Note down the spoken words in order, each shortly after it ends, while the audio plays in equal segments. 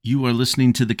You are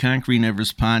listening to the Conquering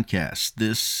Everest podcast.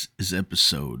 This is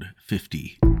episode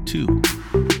 52.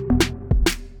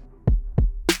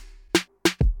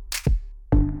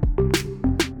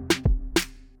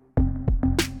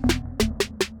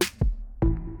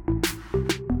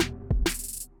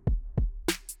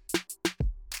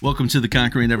 Welcome to the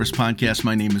Conquering Everest podcast.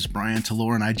 My name is Brian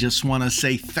Talor, and I just want to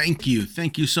say thank you.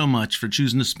 Thank you so much for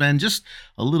choosing to spend just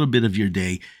a little bit of your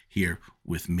day here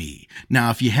with me.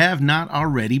 Now, if you have not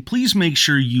already, please make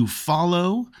sure you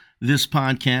follow this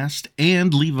podcast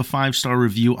and leave a 5-star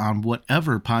review on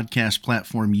whatever podcast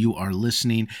platform you are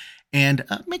listening. And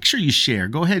make sure you share.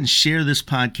 Go ahead and share this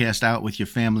podcast out with your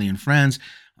family and friends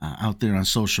out there on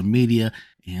social media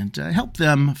and help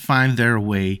them find their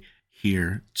way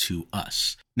here to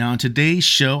us. Now, on today's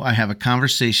show, I have a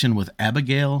conversation with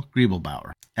Abigail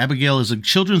Griebelbauer. Abigail is a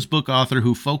children's book author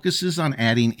who focuses on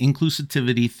adding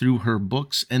inclusivity through her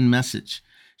books and message.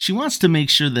 She wants to make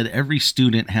sure that every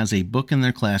student has a book in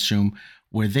their classroom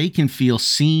where they can feel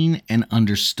seen and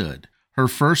understood. Her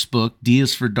first book, D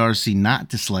is for Darcy, Not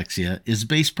Dyslexia, is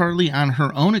based partly on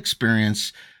her own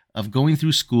experience of going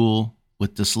through school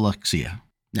with dyslexia.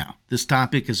 Now, this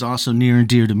topic is also near and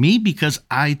dear to me because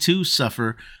I too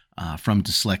suffer from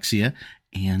dyslexia,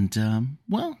 and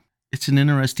it's an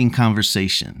interesting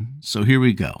conversation. So here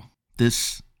we go.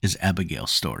 This is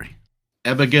Abigail's story.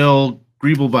 Abigail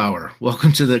Griebelbauer,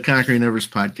 welcome to the Conquering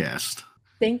Everest podcast.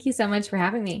 Thank you so much for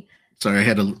having me. Sorry, I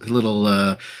had a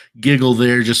little giggle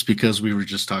there just because we were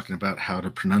just talking about how to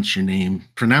pronounce your name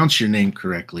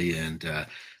correctly, and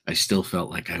I still felt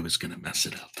like I was going to mess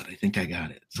it up, but I think I got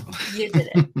it. So. You did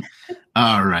it.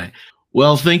 All right.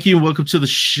 Well, thank you. Welcome to the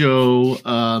show.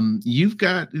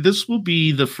 This will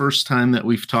be the first time that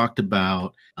we've talked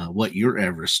about what your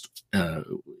Everest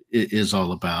is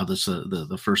all about. This is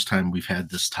the first time we've had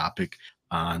this topic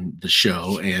on the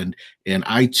show, and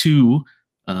I too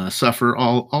suffer,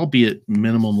 albeit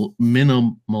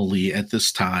minimally at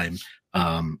this time.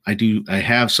 I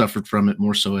have suffered from it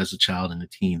more so as a child and a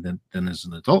teen than as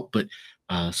an adult, but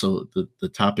so the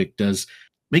topic does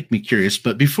make me curious.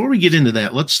 But before we get into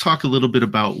that, let's talk a little bit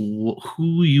about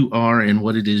who you are and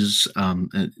what it is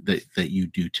that you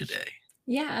do today.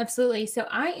 Yeah, absolutely. So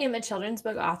I am a children's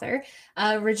book author.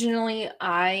 Originally,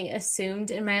 I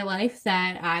assumed in my life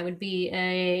that I would be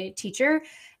a teacher,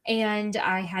 and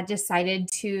I had decided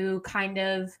to kind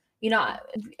of,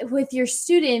 with your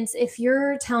students, if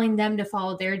you're telling them to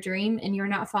follow their dream and you're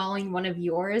not following one of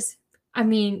yours,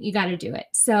 you got to do it.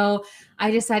 So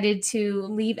I decided to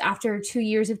leave after 2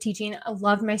 years of teaching. I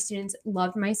loved my students,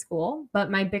 loved my school,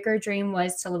 but my bigger dream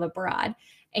was to live abroad.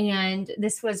 And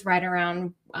this was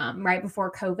right before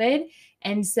COVID.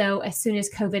 And so as soon as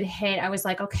COVID hit, I was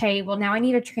like, okay, well, now I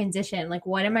need a transition. Like,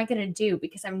 what am I going to do?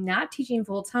 Because I'm not teaching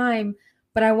full time,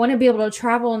 but I want to be able to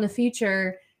travel in the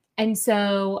future. And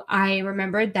so I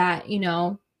remembered that,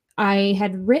 I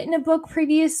had written a book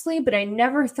previously, but I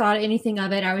never thought anything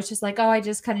of it. I was just like, oh, I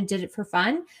just kind of did it for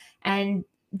fun. And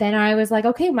then I was like,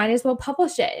 okay, might as well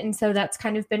publish it. And so that's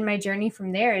kind of been my journey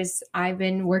from there. Is I've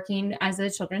been working as a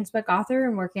children's book author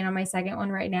and working on my second one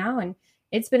right now. And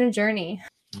it's been a journey.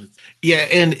 Yeah.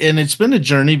 And it's been a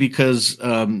journey because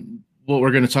what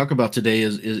we're going to talk about today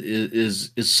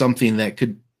is something that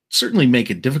could certainly make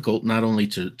it difficult, not only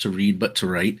to read, but to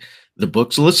write the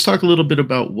book. So let's talk a little bit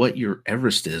about what your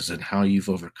Everest is and how you've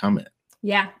overcome it.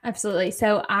 Yeah, absolutely.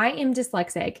 So I am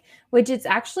dyslexic, which is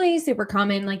actually super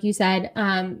common. Like you said,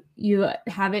 you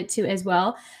have it too as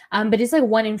well. But it's like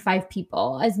 1 in 5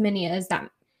 people, as many as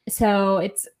that. So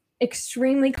it's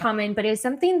extremely common, but it's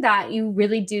something that you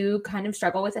really do kind of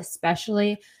struggle with,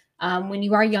 especially when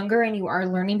you are younger and you are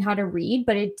learning how to read,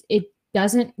 but it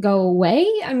doesn't go away.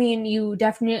 You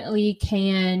definitely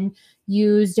can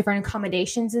use different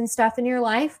accommodations and stuff in your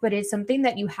life, but it's something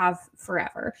that you have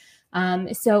forever.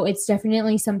 So it's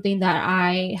definitely something that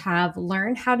I have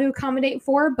learned how to accommodate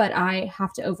for, but I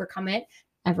have to overcome it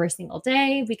every single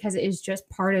day because it is just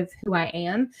part of who I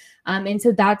am. And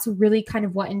so that's really kind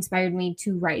of what inspired me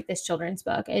to write this children's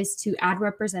book, is to add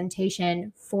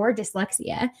representation for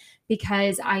dyslexia,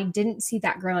 because I didn't see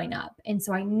that growing up. And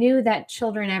so I knew that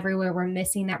children everywhere were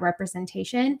missing that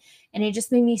representation, and it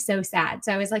just made me so sad.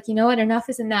 So I was like, you know what, enough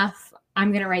is enough.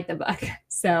 I'm going to write the book.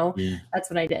 So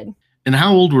That's what I did. And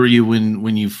how old were you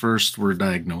when you first were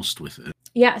diagnosed with it?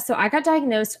 Yeah, so I got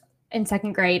diagnosed in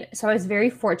 2nd grade. So I was very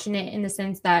fortunate in the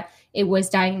sense that it was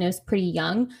diagnosed pretty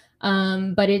young.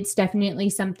 But it's definitely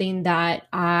something that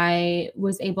I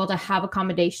was able to have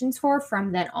accommodations for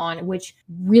from then on, which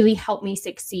really helped me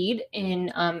succeed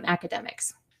in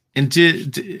academics. And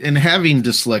having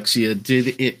dyslexia,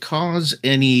 did it cause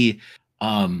any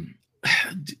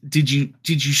did you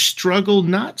struggle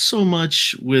not so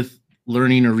much with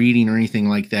learning or reading or anything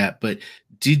like that, but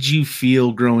did you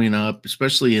feel growing up,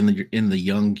 especially in the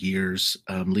young years,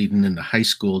 leading into high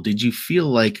school, did you feel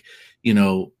like, you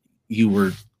know, you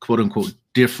were quote unquote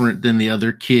different than the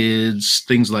other kids,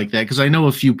 things like that? Because I know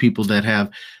a few people that have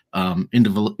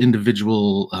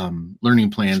individual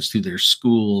learning plans through their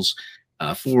schools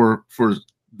for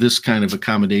this kind of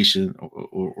accommodation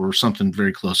or something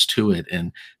very close to it.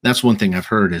 And that's one thing I've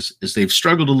heard is they've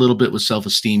struggled a little bit with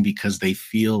self-esteem because they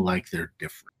feel like they're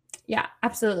different. Yeah,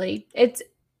 absolutely. It's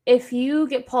if you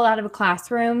get pulled out of a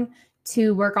classroom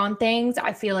to work on things,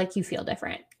 I feel like you feel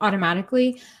different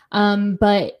automatically.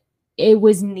 But it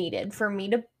was needed for me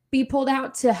to be pulled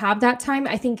out to have that time.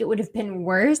 I think it would have been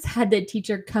worse had the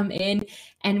teacher come in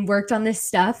and worked on this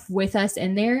stuff with us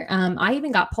in there. I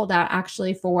even got pulled out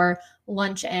actually for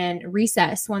lunch and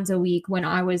recess once a week when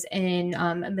I was in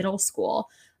middle school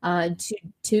to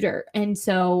tutor. And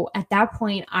so at that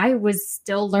point, I was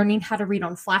still learning how to read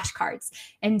on flashcards.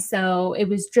 And so it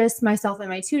was just myself and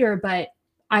my tutor. But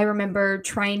I remember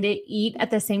trying to eat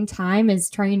at the same time as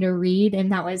trying to read.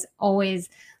 And that was always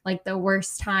like the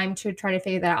worst time to try to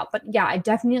figure that out. But yeah, I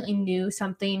definitely knew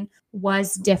something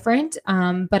was different.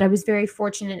 But I was very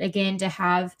fortunate again to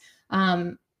have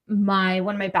my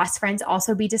one of my best friends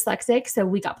also be dyslexic. So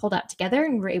we got pulled out together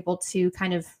and were able to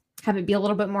kind of have it be a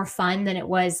little bit more fun than it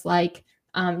was like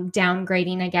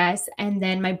downgrading, I guess. And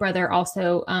then my brother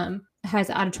also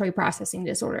has auditory processing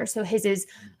disorder. So his is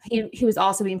he was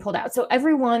also being pulled out. So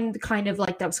everyone kind of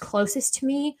like that was closest to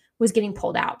me was getting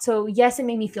pulled out. So yes, it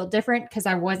made me feel different because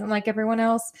I wasn't like everyone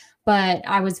else, but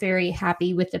I was very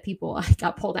happy with the people I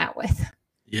got pulled out with.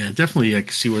 Yeah, definitely. I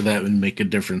can see where that would make a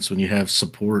difference when you have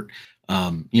support,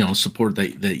 support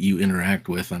that you interact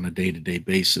with on a day-to-day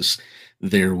basis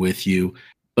there with you.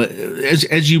 But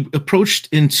as you approached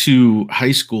into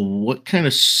high school, what kind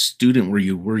of student were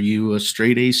you? Were you a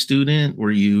straight A student?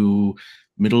 Were you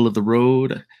middle of the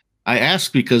road? I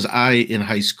ask because in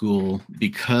high school,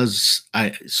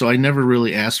 I never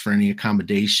really asked for any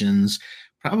accommodations,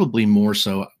 probably more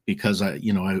so because I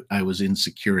was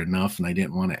insecure enough and I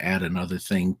didn't want to add another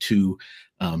thing to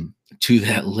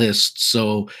that list.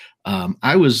 So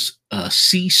I was a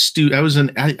C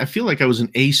student. I feel like I was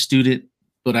an A student,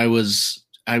 but I was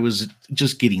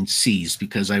just getting C's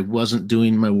because I wasn't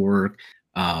doing my work.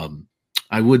 Um,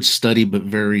 I would study, but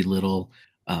very little.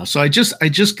 So I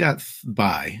just got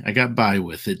by. I got by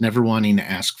with it, never wanting to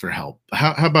ask for help.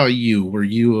 How about you? Were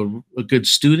you a good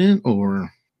student or?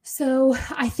 So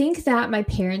I think that my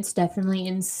parents definitely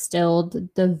instilled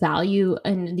the value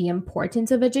and the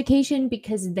importance of education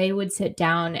because they would sit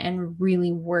down and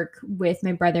really work with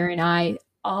my brother and I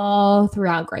all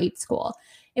throughout grade school.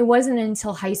 It wasn't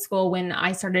until high school when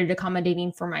I started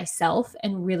accommodating for myself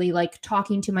and really like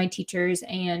talking to my teachers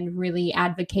and really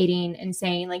advocating and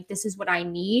saying like this is what I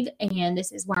need and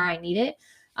this is why I need it.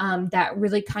 That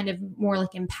really kind of more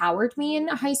like empowered me in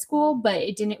high school, but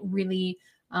it didn't really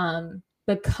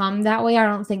become that way. I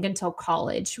don't think until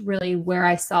college, really, where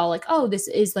I saw like, oh, this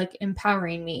is like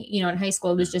empowering me. In high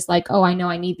school, it was just like, oh, I know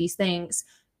I need these things,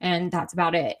 and that's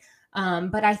about it.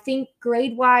 But I think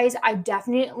grade wise, I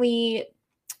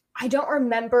don't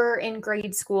remember in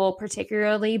grade school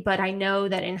particularly, but I know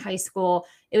that in high school,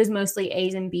 it was mostly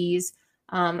A's and B's.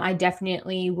 I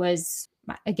definitely was,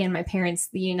 again, my parents,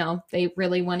 they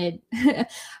really wanted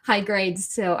high grades,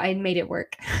 so I made it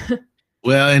work.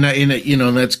 Well,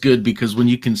 that's good because when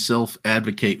you can self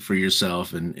advocate for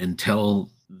yourself and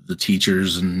tell the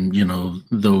teachers and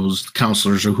those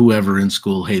counselors or whoever in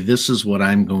school, hey, this is what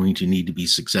I'm going to need to be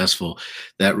successful,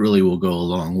 that really will go a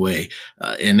long way.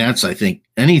 And that's, I think,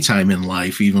 anytime in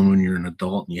life, even when you're an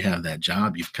adult and you have that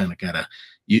job, you've kind of got to,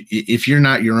 if you're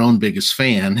not your own biggest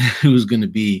fan, who's going to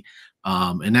be?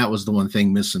 And that was the one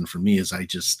thing missing for me is I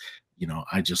just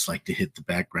like to hit the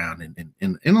background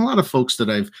and a lot of folks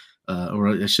that or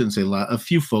I shouldn't say a lot, a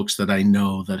few folks that I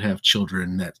know that have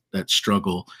children that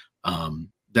struggle.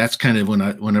 That's kind of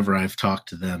whenever I've talked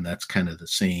to them, that's kind of the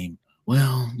same.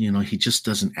 Well, he just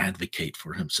doesn't advocate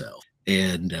for himself,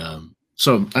 and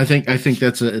so I think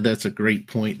that's a great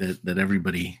point that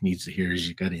everybody needs to hear is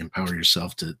you got to empower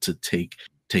yourself to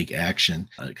take action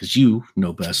because you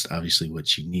know best, obviously,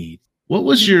 what you need. What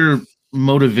was your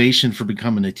motivation for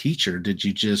becoming a teacher?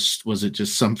 Was it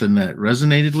just something that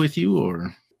resonated with you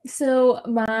or? So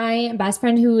my best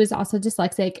friend, who is also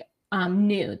dyslexic,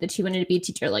 knew that she wanted to be a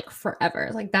teacher like forever.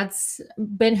 Like that's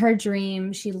been her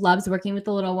dream. She loves working with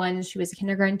the little ones. She was a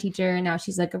kindergarten teacher, and now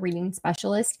she's like a reading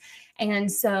specialist.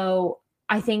 And so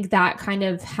I think that kind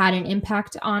of had an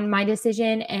impact on my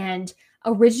decision. And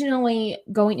originally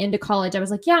going into college, I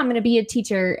was like, yeah, I'm going to be a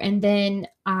teacher. And then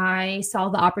I saw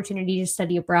the opportunity to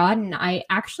study abroad. And I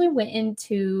actually went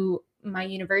into my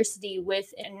university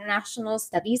with international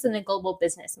studies and a global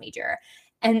business major.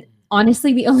 And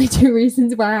honestly, the only two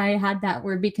reasons why I had that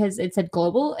were because it said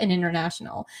global and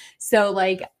international. So,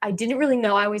 like, I didn't really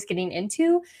know I was getting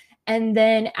into. And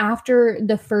then after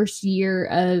the first year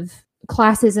of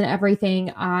classes and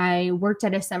everything, I worked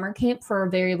at a summer camp for a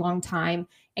very long time.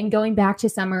 And going back to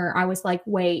summer, I was like,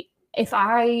 wait, if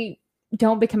I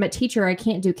don't become a teacher, I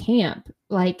can't do camp.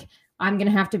 Like, I'm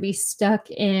going to have to be stuck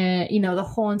in, the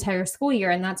whole entire school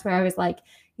year. And that's where I was like,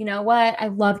 you know what? I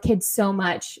love kids so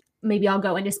much. Maybe I'll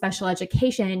go into special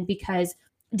education, because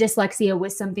dyslexia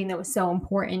was something that was so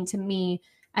important to me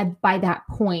by that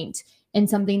point, and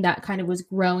something that kind of was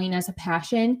growing as a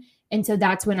passion. And so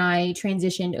that's when I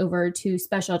transitioned over to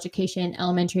special education,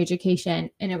 elementary education.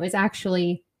 And it was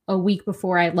actually a week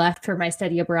before I left for my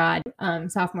study abroad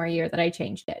sophomore year that I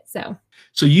changed it. So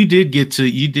you did get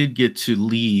to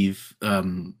leave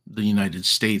the United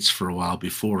States for a while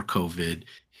before COVID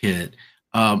hit.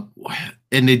 And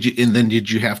then did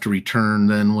you have to return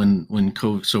then when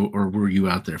COVID? So, or were you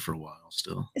out there for a while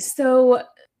still? So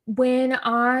when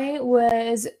it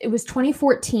was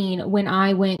 2014 when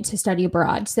I went to study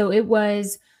abroad. So it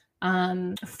was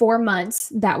 4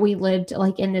 months that we lived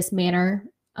like in this manor.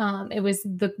 It was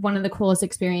one of the coolest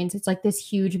experiences. It's like this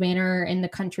huge manor in the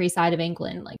countryside of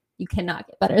England. Like, you cannot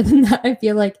get better than that, I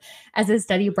feel like, as a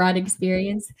study abroad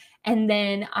experience. And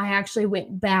then I actually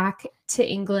went back to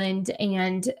England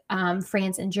and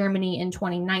France and Germany in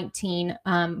 2019.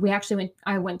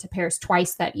 I went to Paris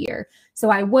twice that year.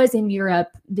 So I was in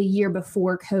Europe the year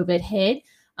before COVID hit,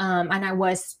 and I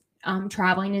was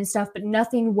traveling and stuff, but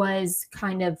nothing was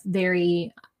kind of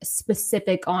very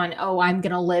specific on, oh, I'm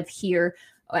going to live here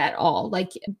at all.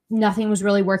 Like, nothing was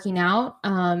really working out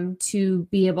to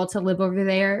be able to live over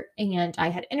there. And I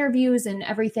had interviews and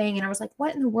everything. And I was like,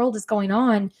 what in the world is going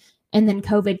on? And then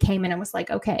COVID came, and I was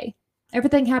like, okay,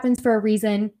 everything happens for a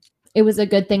reason. It was a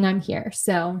good thing I'm here.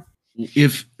 So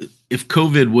if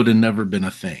COVID would have never been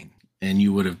a thing and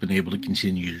you would have been able to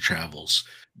continue your travels,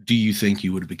 do you think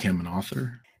you would have become an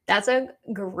author? That's a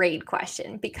great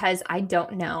question, because I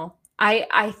don't know.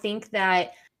 I think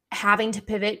that having to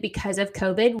pivot because of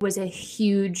COVID was a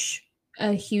huge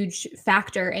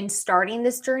factor in starting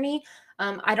this journey.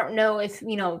 I don't know if,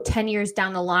 10 years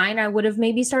down the line, I would have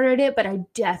maybe started it, but I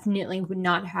definitely would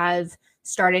not have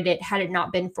started it had it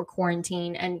not been for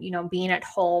quarantine and, being at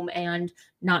home and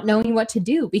not knowing what to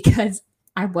do, because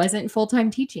I wasn't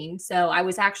full-time teaching. So I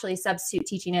was actually substitute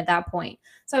teaching at that point.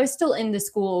 So I was still in the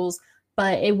schools,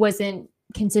 but it wasn't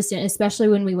consistent, especially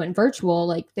when we went virtual.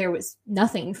 Like, there was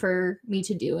nothing for me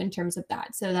to do in terms of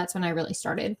that. So that's when I really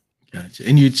started. Gotcha.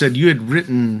 And you'd said you had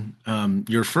written,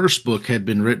 your first book had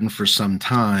been written for some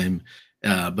time,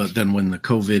 but then when the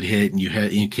COVID hit and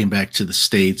you came back to the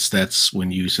States, that's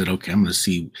when you said, okay, I'm going to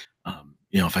see,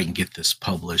 if I can get this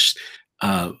published.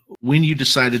 When you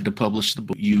decided to publish the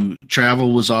book,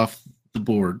 travel was off the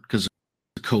board because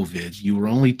of COVID. You were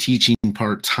only teaching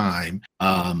part-time.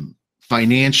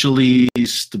 Financially,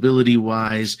 stability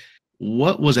wise,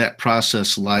 what was that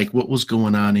process like? What was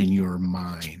going on in your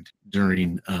mind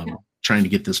during trying to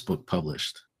get this book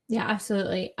published? Yeah,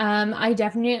 absolutely.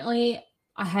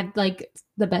 I had like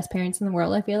the best parents in the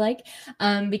world, I feel like,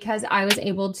 because I was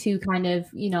able to kind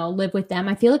of, live with them.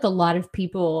 I feel like a lot of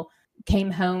people came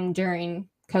home during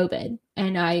COVID,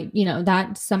 and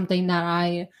that's something that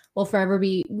I will forever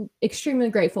be extremely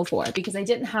grateful for, because I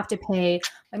didn't have to pay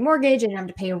my mortgage. I didn't have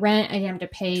to pay rent. I didn't have to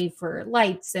pay for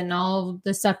lights and all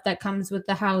the stuff that comes with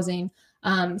the housing.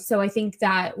 So I think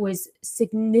that was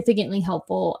significantly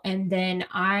helpful. And then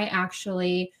I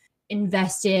actually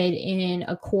invested in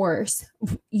a course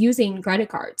using credit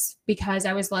cards, because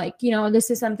I was like, this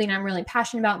is something I'm really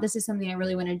passionate about. This is something I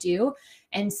really want to do.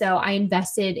 And so I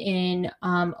invested in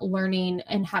learning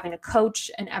and having a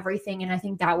coach and everything. And I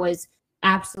think that was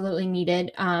absolutely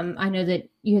needed. I know that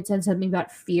you had said something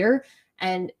about fear,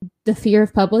 and the fear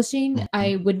of publishing,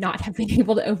 I would not have been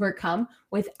able to overcome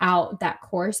without that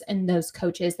course and those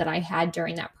coaches that I had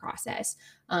during that process.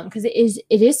 Because it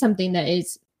is something that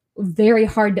is very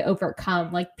hard to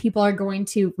overcome. Like, people are going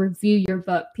to review your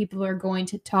book. People are going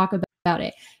to talk about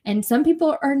it. And some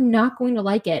people are not going to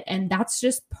like it. And that's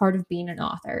just part of being an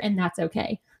author. And that's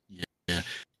okay.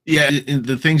 Yeah. And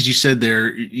the things you said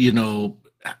there,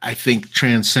 I think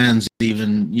transcends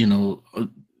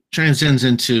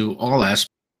into all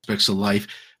aspects of life.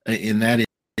 And that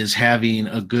is having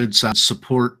a good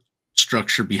support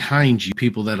structure behind you,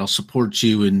 people that'll support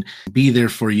you and be there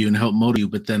for you and help motivate you.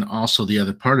 But then also the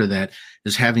other part of that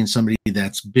is having somebody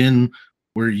that's been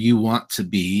where you want to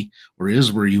be or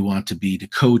is where you want to be to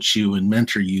coach you and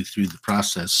mentor you through the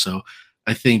process. So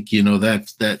I think, you know,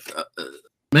 that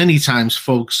many times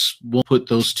folks will put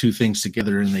those two things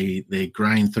together and they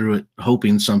grind through it,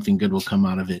 hoping something good will come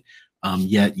out of it.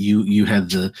 Yet you had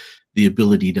the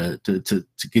ability to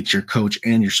get your coach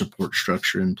and your support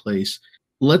structure in place.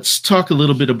 Let's talk a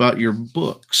little bit about your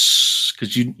books,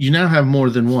 because you now have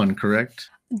more than one, correct?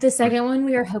 The second one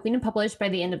we are hoping to publish by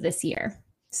the end of this year.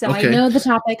 So Okay. I know the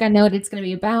topic, I know what it's going to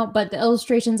be about, but the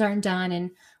illustrations aren't done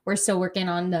and we're still working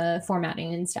on the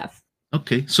formatting and stuff.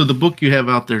 Okay, so the book you have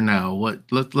out there now,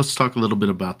 let's talk a little bit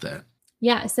about that.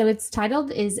 Yeah, so it's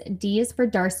titled is D is for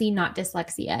Darcy, Not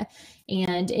Dyslexia.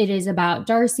 And it is about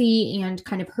Darcy and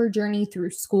kind of her journey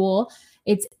through school.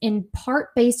 It's in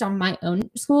part based on my own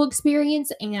school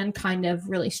experience and kind of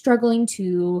really struggling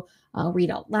to read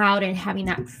out loud and having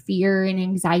that fear and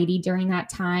anxiety during that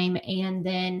time. And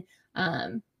then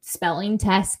spelling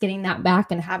tests, getting that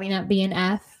back and having that be an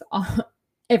F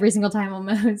every single time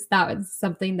almost. That was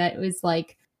something that was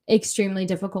like extremely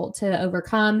difficult to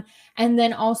overcome. And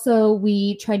then also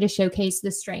we tried to showcase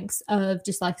the strengths of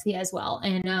dyslexia as well.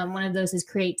 And one of those is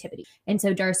creativity. And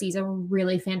so Darcy's a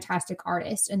really fantastic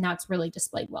artist, and that's really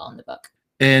displayed well in the book.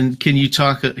 And can you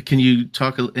talk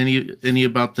any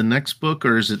about the next book,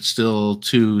 or is it still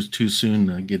too soon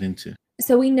to get into?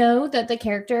 So we know that the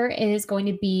character is going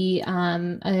to be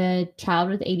a child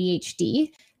with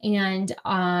ADHD, and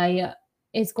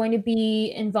it's going to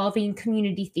be involving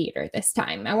community theater this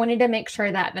time. I wanted to make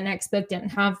sure that the next book didn't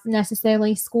have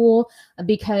necessarily school,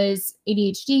 because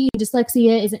ADHD,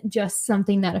 dyslexia isn't just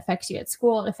something that affects you at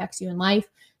school, it affects you in life.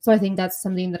 So I think that's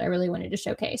something that I really wanted to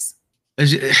showcase.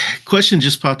 A question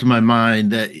just popped in my mind,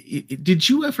 that did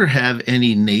you ever have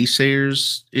any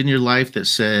naysayers in your life that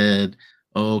said,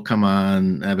 oh, come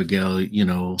on, Abigail, you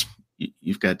know,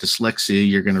 you've got dyslexia,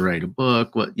 you're going to write a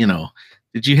book? What, you know,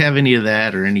 did you have any of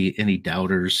that, or any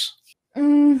doubters?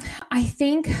 I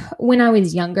think when I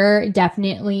was younger,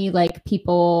 definitely, like,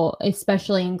 people,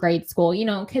 especially in grade school, you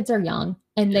know, kids are young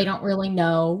and they don't really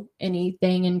know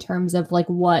anything in terms of like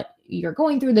what you're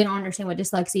going through. They don't understand what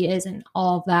dyslexia is and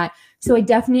all of that. So I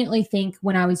definitely think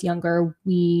when I was younger,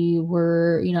 we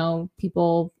were, you know,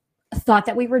 people thought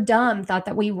that we were dumb, thought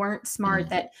that we weren't smart,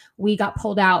 that we got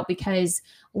pulled out because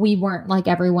we weren't like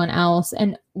everyone else.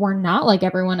 And we're not like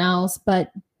everyone else,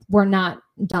 but we're not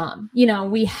dumb. You know,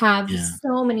 we have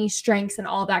so many strengths and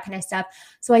all that kind of stuff.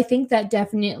 So I think that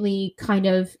definitely kind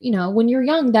of, you know, when you're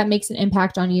young, that makes an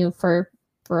impact on you for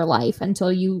life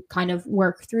until you kind of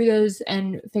work through those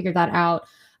and figure that out.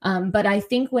 But I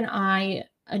think when I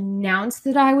announced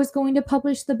that I was going to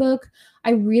publish the book, I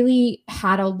really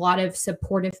had a lot of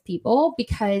supportive people,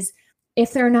 because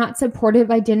if they're not supportive,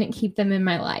 I didn't keep them in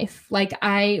my life. Like,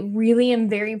 I really am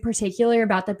very particular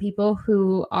about the people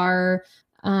who are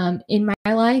in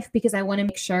my life, because I want to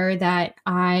make sure that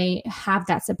I have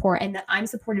that support and that I'm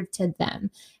supportive to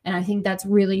them. And I think that's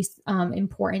really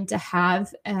important to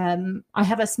have. I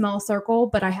have a small circle,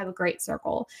 but I have a great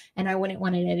circle, and I wouldn't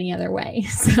want it any other way.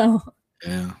 So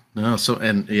yeah, no. So,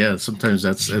 and yeah, sometimes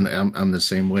that's, and I'm the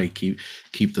same way.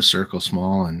 Keep the circle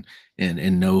small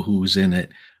and know who's in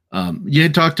it. You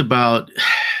had talked about,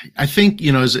 I think,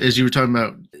 you know, as you were talking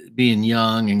about being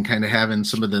young and kind of having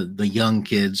some of the young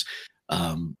kids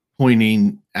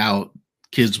pointing out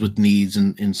kids with needs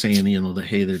and saying, you know, that,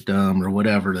 hey, they're dumb, or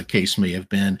whatever the case may have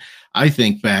been. I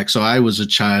think back, so I was a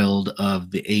child of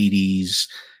the 80s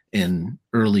and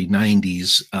early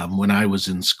 90s when I was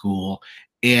in school.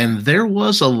 And there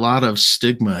was a lot of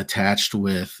stigma attached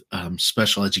with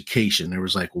special education. There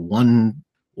was like one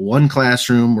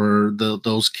classroom where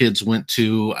those kids went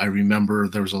to. I remember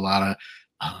there was a lot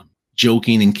of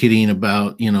joking and kidding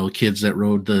about, you know, kids that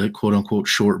rode the quote unquote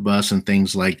short bus and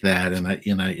things like that. And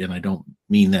I don't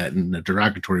mean that in a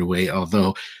derogatory way,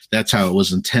 although that's how it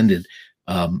was intended.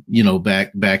 You know,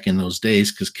 back in those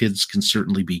days, because kids can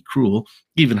certainly be cruel.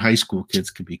 Even high school kids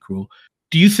can be cruel.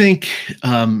 Do you think,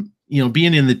 you know,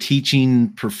 being in the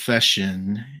teaching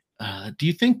profession, do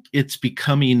you think it's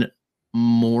becoming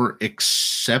more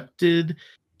accepted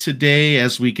today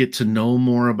as we get to know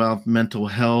more about mental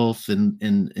health and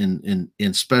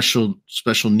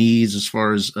special needs as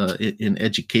far as in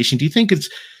education? Do you think it's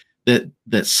that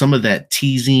some of that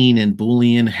teasing and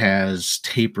bullying has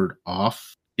tapered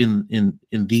off in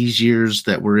these years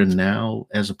that we're in now,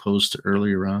 as opposed to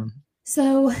earlier on?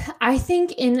 So I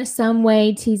think in some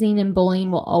way teasing and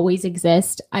bullying will always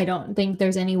exist. I don't think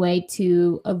there's any way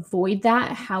to avoid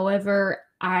that. However,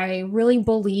 I really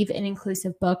believe in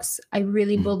inclusive books. I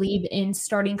really Mm. believe in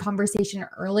starting conversation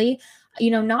early.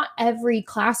 Not every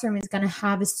classroom is going to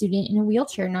have a student in a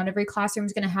wheelchair. Not every classroom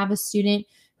is going to have a student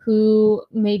who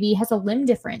maybe has a limb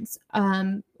difference,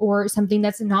 or something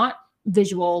that's not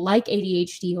visual, like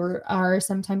ADHD or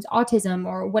sometimes autism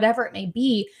or whatever it may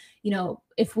be.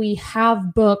 If we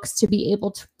have books to be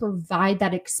able to provide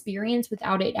that experience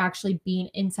without it actually being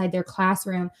inside their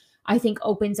classroom, I think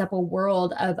opens up a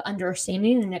world of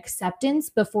understanding and acceptance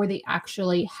before they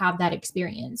actually have that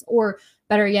experience. Or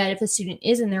better yet, if a student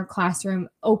is in their classroom,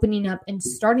 opening up and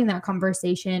starting that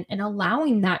conversation and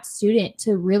allowing that student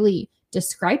to really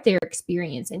describe their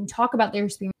experience and talk about their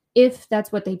experience if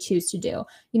that's what they choose to do.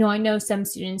 I know some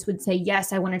students would say,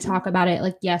 yes, I want to talk about it.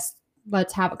 Like, yes,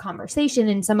 let's have a conversation.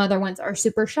 And some other ones are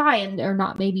super shy and they're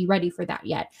not maybe ready for that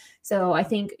yet. So I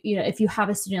think, if you have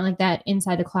a student like that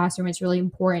inside the classroom, it's really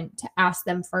important to ask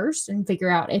them first and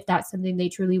figure out if that's something they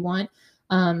truly want.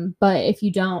 But if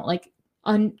you don't, like,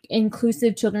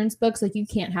 inclusive children's books, like, you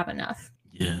can't have enough.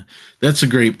 Yeah, that's a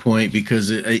great point because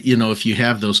if you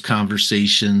have those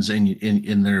conversations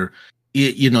and they're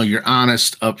you're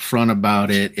honest up front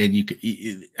about it,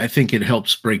 and I think it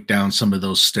helps break down some of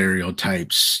those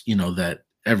stereotypes. That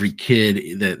every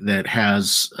kid that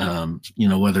has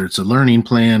whether it's a learning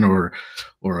plan or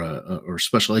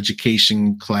special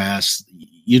education class,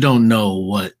 you don't know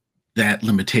what that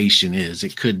limitation is.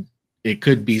 It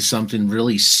could be something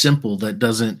really simple that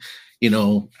doesn't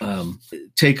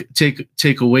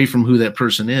take away from who that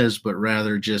person is, but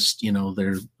rather just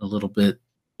they're a little bit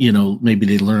maybe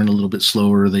they learn a little bit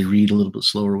slower, they read a little bit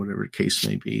slower, whatever the case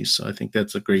may be. So I think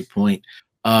that's a great point.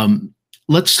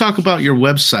 Let's talk about your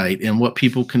website and what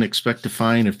people can expect to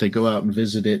find if they go out and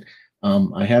visit it.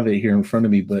 I have it here in front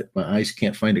of me, but my eyes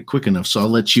can't find it quick enough, so I'll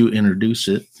let you introduce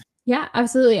it. Yeah,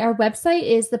 absolutely. Our website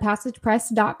is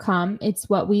thepassagepress.com. It's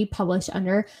what we publish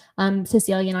under,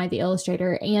 Cecilia and I, the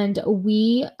illustrator. And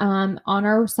we, on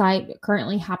our site,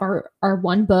 currently have our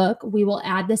one book. We will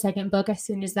add the second book as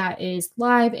soon as that is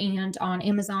live and on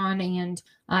Amazon. And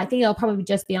I think it'll probably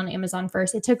just be on Amazon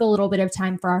first. It took a little bit of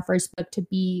time for our first book to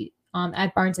be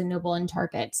at Barnes & Noble and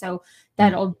Target. So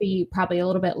that'll be probably a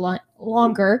little bit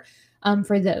longer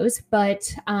for those.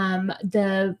 But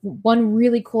the one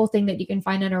really cool thing that you can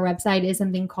find on our website is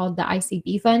something called the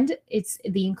ICB Fund. It's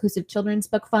the Inclusive Children's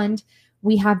Book Fund.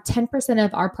 We have 10%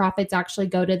 of our profits actually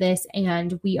go to this,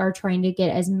 and we are trying to get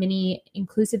as many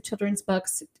inclusive children's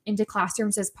books into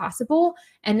classrooms as possible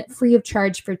and free of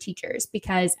charge for teachers,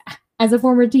 because as a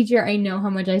former teacher, I know how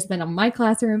much I spend on my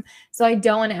classroom. So I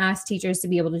don't want to ask teachers to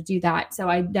be able to do that. So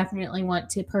I definitely want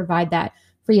to provide that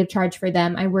free of charge for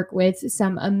them. I work with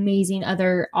some amazing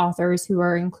other authors who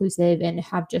are inclusive and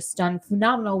have just done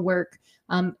phenomenal work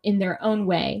in their own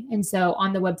way. And so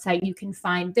on the website, you can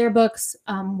find their books,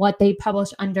 what they publish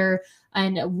under,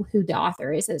 and who the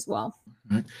author is as well.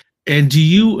 Right. And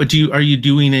are you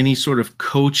doing any sort of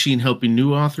coaching, helping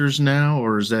new authors now,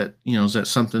 or is that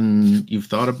something you've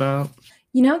thought about?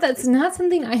 That's not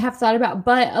something I have thought about,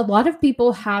 but a lot of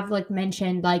people have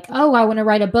mentioned oh, I want to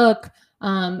write a book.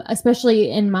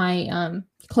 Especially in my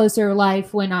closer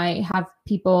life, when I have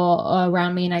people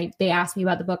around me and they ask me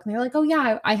about the book and they're like, oh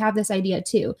yeah, I have this idea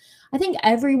too. I think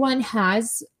everyone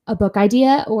has a book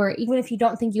idea, or even if you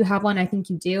don't think you have one, I think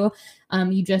you do.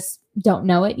 You just don't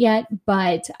know it yet.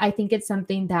 But I think it's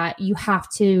something that you have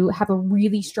to have a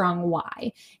really strong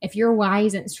why. If your why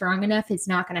isn't strong enough, it's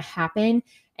not going to happen.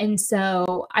 And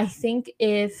so I think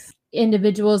if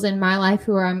individuals in my life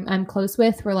who I'm close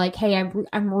with were like, hey,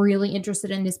 I'm really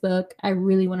interested in this book, I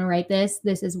really want to write this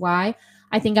is why,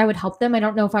 I think I would help them. I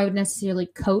don't know if I would necessarily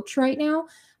coach right now,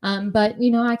 but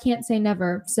I can't say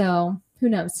never, so who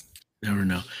knows. Never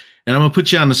know. And I'm gonna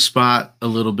put you on the spot a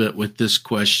little bit with this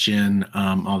question,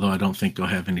 although I don't think you'll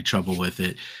have any trouble with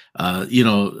it.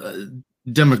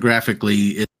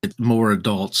 Demographically, more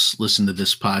adults listen to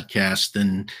this podcast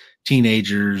than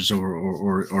teenagers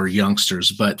or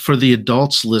youngsters. But for the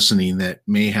adults listening that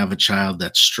may have a child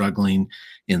that's struggling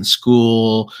in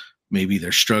school, maybe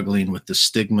they're struggling with the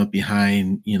stigma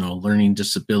behind, learning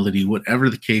disability, whatever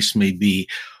the case may be,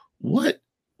 what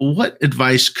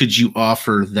advice could you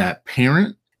offer that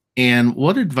parent, and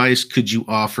what advice could you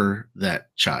offer that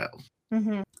child?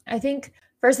 Mm-hmm. I think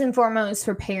first and foremost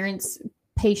for parents,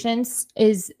 patience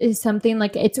is something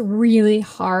it's really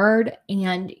hard,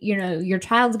 and your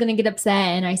child's going to get upset.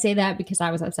 And I say that because I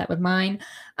was upset with mine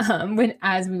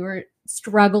as we were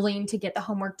struggling to get the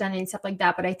homework done and stuff like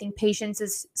that. But I think patience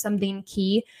is something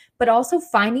key, but also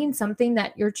finding something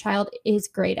that your child is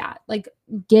great at,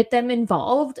 get them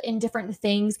involved in different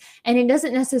things. And it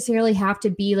doesn't necessarily have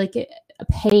to be a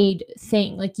paid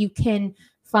thing. You can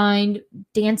find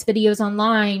dance videos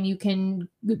online. You can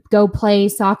go play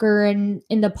soccer in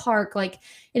the park. Like,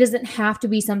 it doesn't have to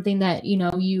be something that,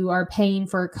 you are paying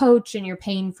for a coach and you're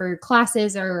paying for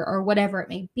classes or whatever it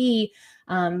may be.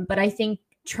 But I think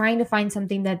trying to find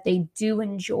something that they do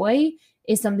enjoy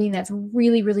is something that's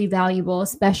really, really valuable,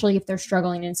 especially if they're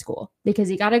struggling in school, because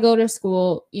you got to go to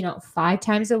school, 5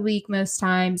 times a week, most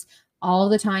times, all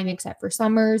the time, except for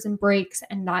summers and breaks.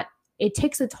 And that it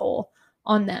takes a toll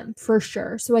on them for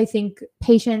sure. So I think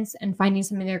patience and finding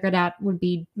something they're good at would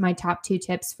be my top 2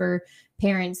 tips for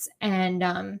parents.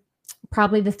 And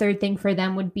probably the third thing for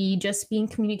them would be just be in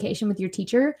communication with your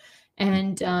teacher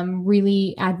and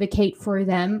really advocate for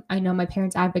them. I know my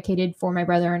parents advocated for my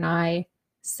brother and I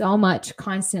so much,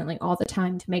 constantly, all the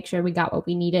time, to make sure we got what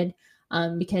we needed,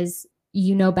 because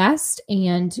you know best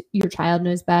and your child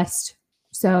knows best.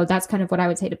 So that's kind of what I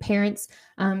would say to parents.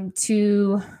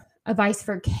 To advice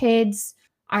for kids,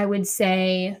 I would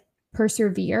say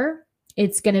persevere.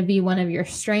 It's going to be one of your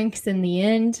strengths in the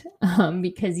end,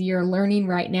 because you're learning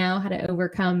right now how to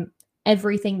overcome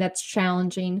everything that's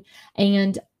challenging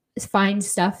and find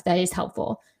stuff that is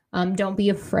helpful. Don't be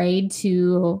afraid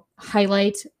to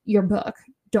highlight your book.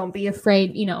 Don't be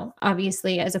afraid,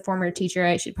 obviously, as a former teacher,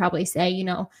 I should probably say,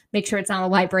 make sure it's not a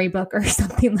library book or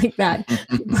something like that.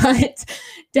 But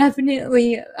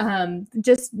definitely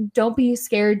just don't be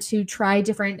scared to try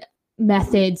different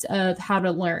methods of how to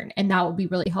learn. And that will be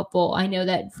really helpful. I know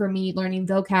that for me, learning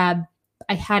vocab,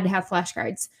 I had to have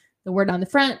flashcards, the word on the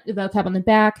front, the vocab on the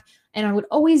back. And I would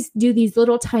always do these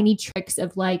little tiny tricks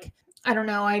of, like, I don't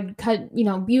know, I'd cut,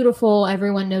 beautiful.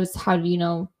 Everyone knows how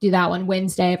to, do that one.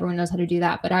 Wednesday, everyone knows how to do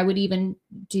that. But I would even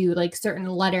do like certain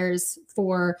letters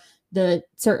for the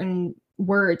certain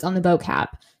words on the vocab.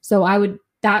 So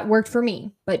that worked for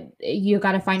me, but you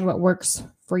got to find what works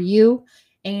for you.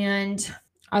 And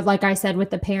like I said,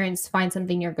 with the parents, find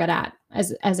something you're good at.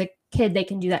 As a kid, they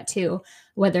can do that too,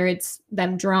 whether it's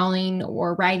them drawing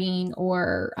or writing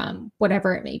or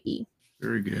whatever it may be.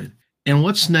 Very good. And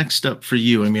what's next up for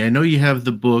you? I mean, I know you have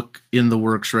the book in the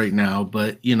works right now,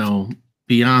 but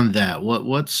beyond that,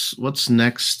 what's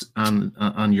next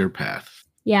on your path?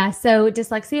 Yeah, so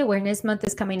Dyslexia Awareness Month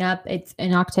is coming up. It's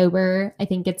in October. I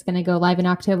think it's going to go live in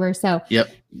October. So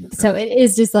yep. So it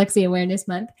is Dyslexia Awareness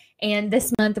Month. And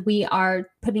this month we are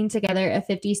putting together a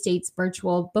 50 states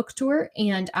virtual book tour,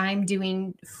 and I'm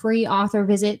doing free author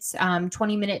visits,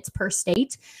 20 minutes per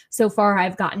state. So far,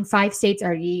 I've gotten 5 states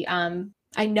already.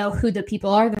 I know who the people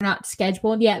are. They're not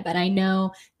scheduled yet, but I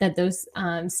know that those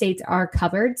states are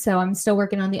covered. So I'm still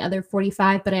working on the other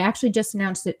 45, but I actually just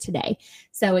announced it today.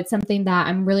 So it's something that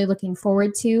I'm really looking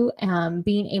forward to,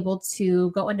 being able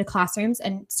to go into classrooms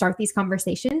and start these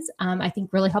conversations. I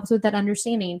think really helps with that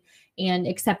understanding and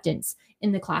acceptance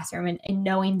in the classroom, and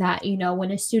knowing that,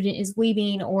 when a student is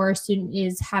leaving or a student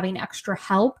is having extra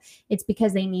help, it's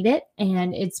because they need it,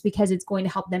 and it's because it's going to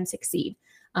help them succeed.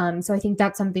 So I think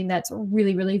that's something that's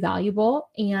really, really valuable.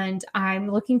 And I'm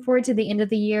looking forward to the end of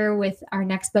the year with our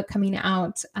next book coming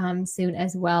out soon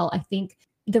as well. I think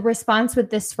the response with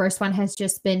this first one has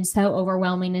just been so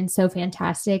overwhelming and so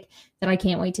fantastic that I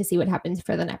can't wait to see what happens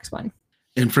for the next one.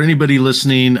 And for anybody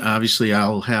listening, obviously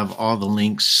I'll have all the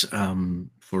links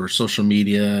for social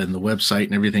media and the website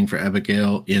and everything for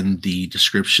Abigail in the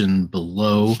description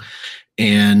below.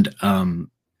 And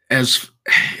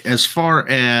as far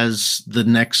as the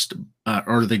next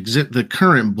or the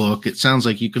current book, it sounds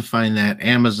like you can find that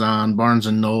Amazon, Barnes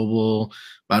and Noble,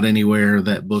 about anywhere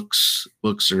that books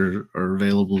are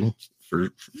available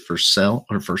for sale.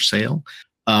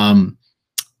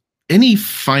 Any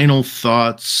final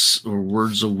thoughts or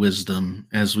words of wisdom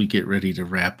as we get ready to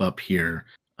wrap up here?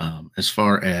 As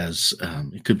far as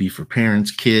it could be for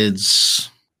parents,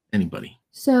 kids, anybody.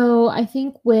 So I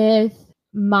think with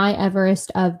my Everest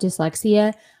of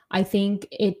dyslexia, I think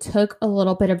it took a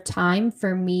little bit of time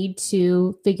for me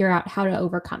to figure out how to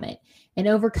overcome it. And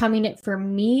overcoming it for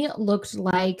me looked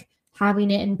like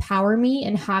having it empower me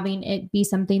and having it be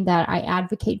something that I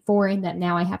advocate for and that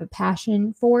now I have a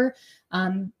passion for,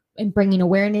 and bringing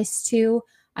awareness to.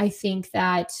 I think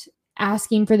that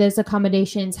asking for those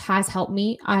accommodations has helped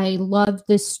me. I love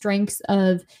the strengths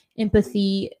of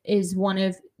empathy is one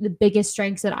of the biggest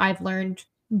strengths that I've learned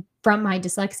from my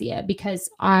dyslexia, because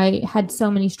I had so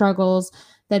many struggles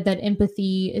that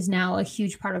empathy is now a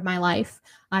huge part of my life.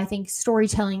 I think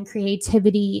storytelling,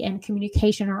 creativity, and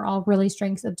communication are all really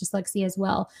strengths of dyslexia as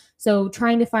well. So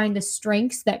trying to find the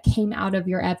strengths that came out of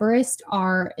your Everest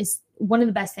is one of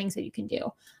the best things that you can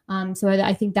do. So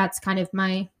I think that's kind of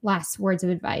my last words of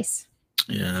advice.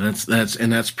 Yeah, that's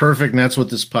perfect. And that's what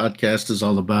this podcast is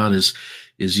all about is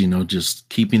just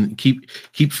keep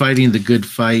fighting the good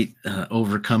fight,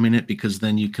 overcoming it, because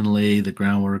then you can lay the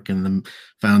groundwork and the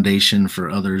foundation for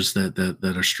others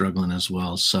that are struggling as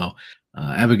well. So,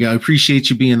 Abigail, I appreciate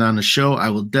you being on the show. I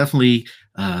will definitely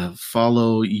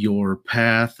follow your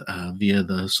path via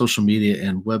the social media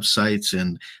and websites,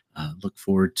 and look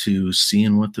forward to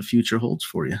seeing what the future holds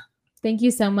for you. Thank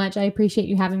you so much. I appreciate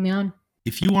you having me on.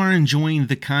 If you are enjoying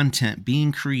the content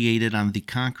being created on the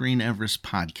Conquering Everest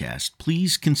podcast,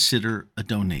 please consider a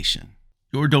donation.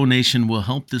 Your donation will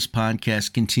help this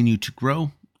podcast continue to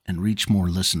grow and reach more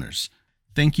listeners.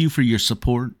 Thank you for your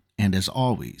support, and as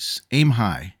always, aim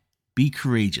high, be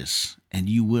courageous, and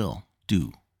you will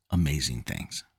do amazing things.